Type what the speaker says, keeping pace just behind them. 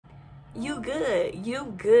You good.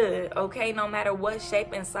 You good. Okay, no matter what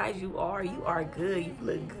shape and size you are good. You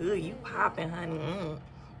look good. You popping, honey.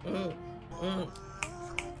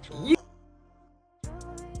 You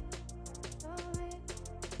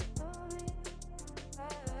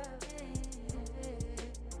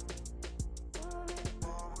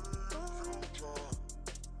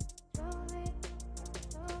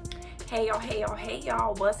Hey y'all, hey y'all, hey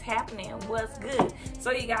y'all, what's happening? What's good?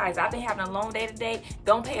 So you guys, I've been having a long day today.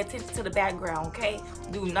 Don't pay attention to the background, okay?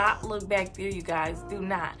 Do not look back there, you guys. Do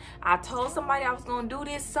not. I told somebody I was gonna do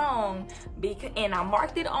this song and I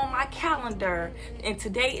marked it on my calendar, and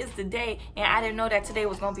today is the day, and I didn't know that today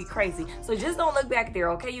was gonna be crazy. So just don't look back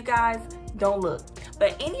there, okay, you guys? Don't look.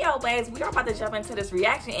 But anyways, we are about to jump into this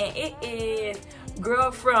reaction, and it is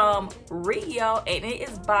Girl from Rio, and it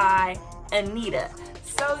is by Anitta.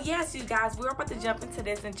 So yes, you guys, we're about to jump into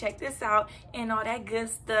this and check this out and all that good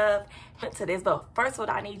stuff to this. But first, what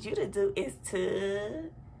I need you to do is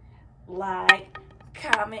to like,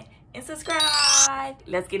 comment, and subscribe.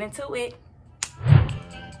 Let's get into it.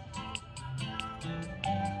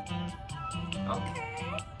 Okay.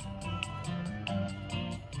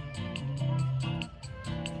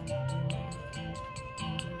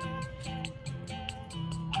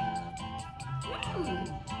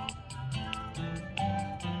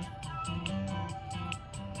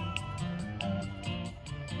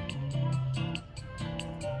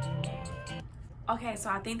 Okay, so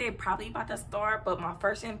I think they're probably about to start, but my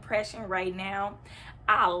first impression right now,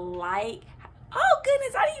 I like, oh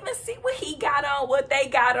goodness, I didn't even see what he got on, what they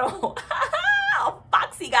got on.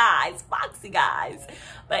 Foxy guys, foxy guys.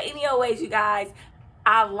 But anyways, you guys,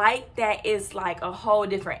 I like that it's like a whole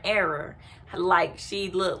different era. Like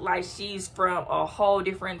she looked like she's from a whole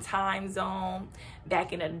different time zone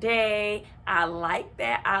back in the day. I like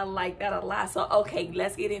that. I like that a lot. So, okay,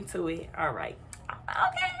 let's get into it. All right.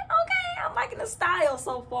 Okay. I'm liking the style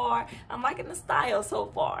so far. I'm liking the style so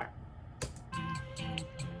far.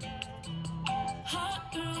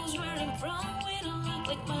 Hot girls where I'm from, we don't look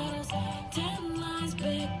like models. 10 lines,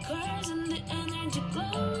 big cars, and the energy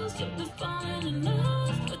glows. You'll be falling in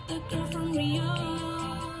love with the girl from Rio.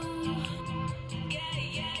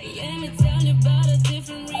 Let me tell you about a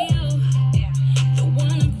different Rio. The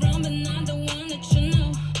one I'm from, but not the one that you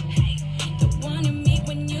know. The one you meet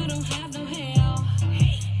when you don't have no hair.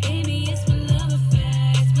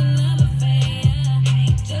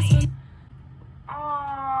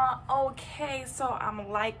 Okay, so I'm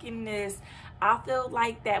liking this. I feel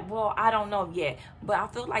like that, well, I don't know yet, but I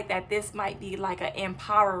feel like that this might be like an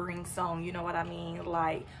empowering song, you know what I mean?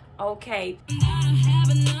 Like, okay. I have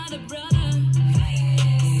another brother,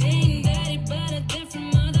 same daddy but a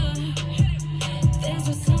different mother. This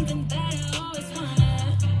was something that I always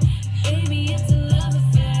wanted. Baby, it's a love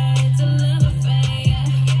affair, it's a love affair.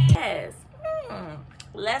 Yes.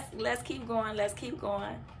 Let's keep going, let's keep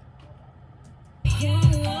going.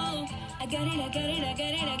 Whoa, I got it,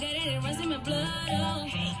 it runs in my blood, oh.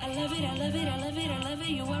 I love it,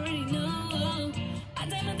 you already know. I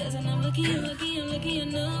done a dozen, I'm lucky, you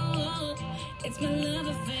know. It's my love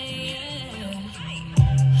affair.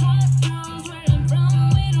 Hot girls where I'm from,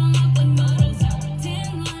 we don't look like models.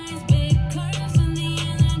 10 lines, big curves, and the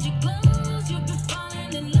energy glows. You'll be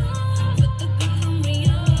falling in love with the girl from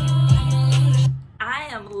Rio. I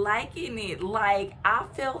am liking it. Like, I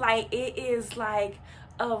feel like it is like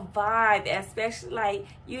a vibe, especially like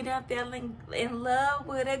you done fell in love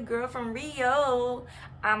with a girl from Rio.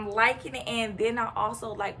 I'm liking it, and then I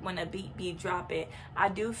also like when a beat be dropping. I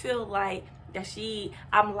do feel like that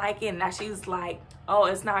I'm liking that she's like, oh,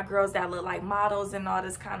 it's not girls that look like models and all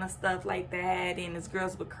this kind of stuff like that, and it's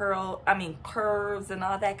girls with curves and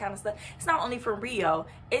all that kind of stuff. It's not only from Rio,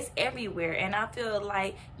 it's everywhere. And I feel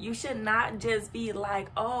like you should not just be like,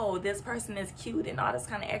 oh, this person is cute and all this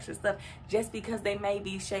kind of extra stuff just because they may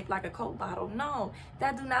be shaped like a Coke bottle. No,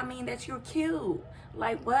 that do not mean that you're cute.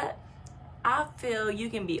 Like, what? I feel you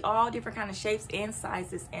can be all different kind of shapes and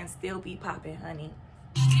sizes and still be popping, honey.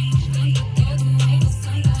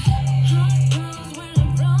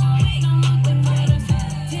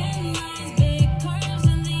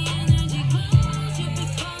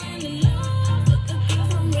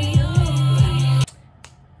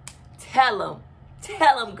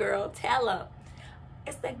 Tell them, girl, tell them.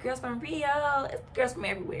 It's the girls from Rio. It's the girls from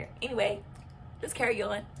everywhere. Anyway, let's carry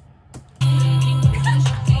on.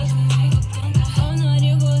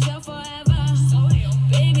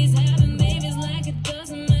 Babies having babies like it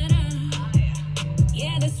doesn't matter.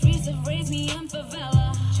 Yeah, the streets have raised me in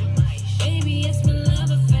favela. Baby, it's my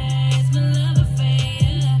love affair, it's my love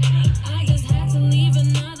affair. I just had to leave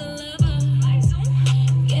another lover.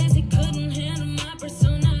 Guess he couldn't handle my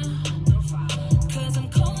persona.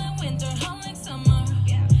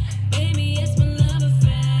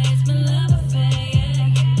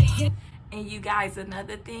 guys,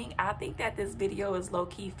 another thing, I think that this video is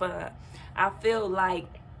low-key fun. I feel like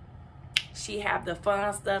she have the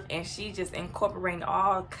fun stuff, and she just incorporating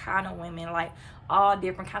all kind of women, like all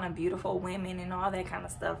different kind of beautiful women and all that kind of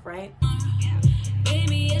stuff, right?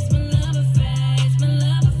 Baby, it's my love affair, it's my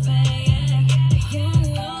love affair,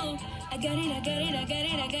 yeah. Oh, I got it, I got it, I got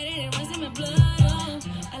it, I got it, it runs in my blood, oh.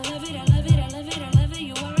 I love it, I love it, I love it, I love it,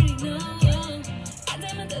 you already know, oh. I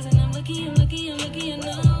done a dozen, I'm lucky, I'm lucky, I'm lucky, I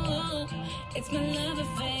know, oh. It's my love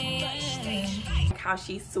affair, yeah. How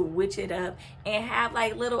she switch it up and have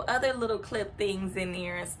like other little clip things in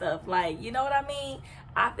there and stuff, like, you know what I mean?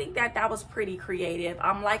 I think that that was pretty creative.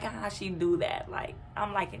 I'm liking how she do that. Like,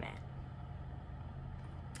 I'm liking that.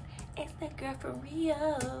 It's the girl from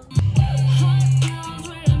Rio.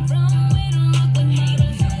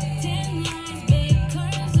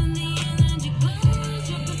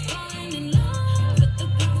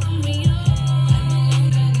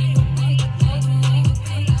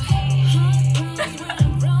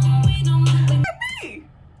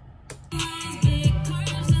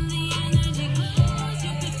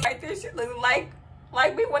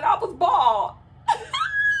 Like me when I was bald. That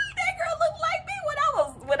girl looked like me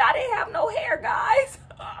when I didn't have no hair, guys.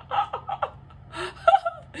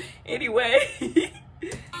 Anyway.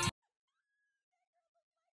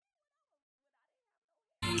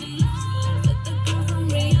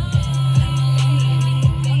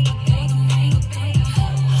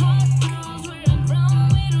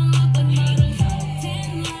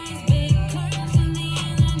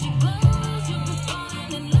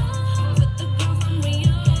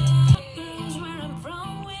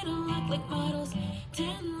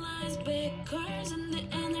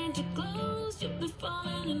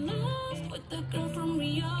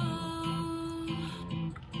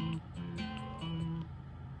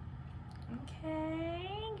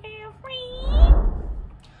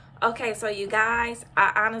 Okay, so you guys,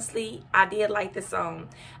 I did like this song.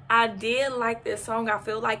 I did like this song. I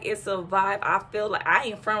feel like it's a vibe. I feel like I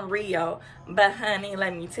ain't from Rio, but honey,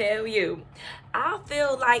 let me tell you, I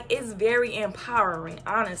feel like it's very empowering,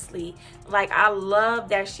 honestly. Like, I love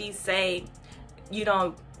that she say, you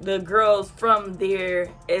know, the girls from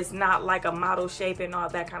there is not like a model shape and all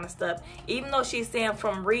that kind of stuff. Even though she's saying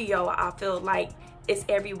from Rio, I feel like it's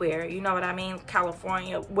everywhere, you know what I mean?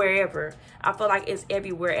 California, wherever. I feel like it's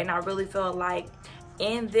everywhere, and I really feel like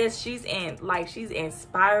in this, she's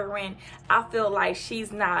inspiring. I feel like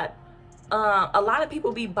she's not, a lot of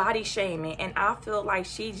people be body shaming, and I feel like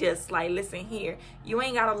she just like, listen here, you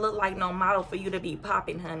ain't gotta look like no model for you to be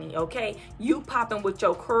popping, honey, okay? You popping with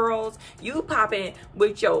your curls, you popping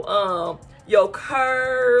with your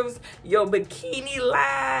curves, your bikini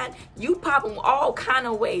line, you popping all kind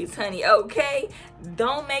of ways, honey, okay?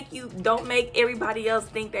 Don't make everybody else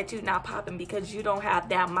think that you're not popping because you don't have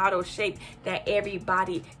that model shape that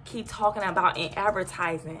everybody keep talking about in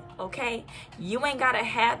advertising, okay? You ain't gotta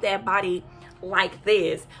have that body like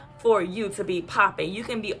this for you to be popping. You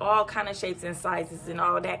can be all kind of shapes and sizes and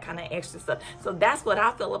all that kind of extra stuff. So that's what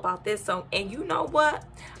I feel about this song. And you know what?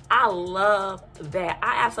 I love that.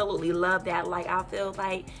 I absolutely love that. Like, I feel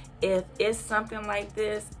like if it's something like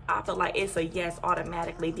this, I feel like it's a yes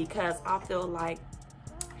automatically, because I feel like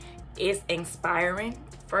it's inspiring.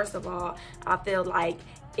 First of all, I feel like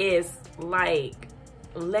it's like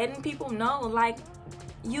letting people know, like,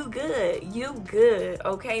 you good,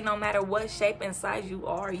 okay? No matter what shape and size you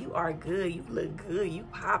are good. You look good. You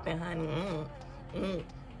popping, honey.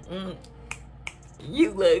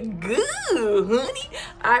 You look good, honey.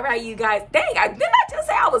 All right, you guys. Dang, didn't I just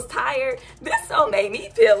say I was tired? This song made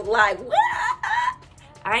me feel like, what?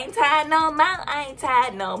 I ain't tired no more. I ain't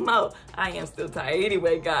tired no more. I am still tired.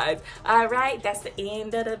 Anyway, guys. All right, that's the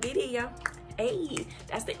end of the video. Hey,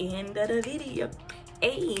 that's the end of the video.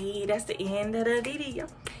 Hey, that's the end of the video.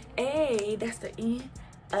 Hey, that's the end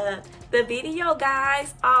of the video,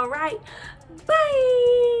 guys. All right.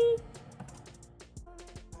 Bye.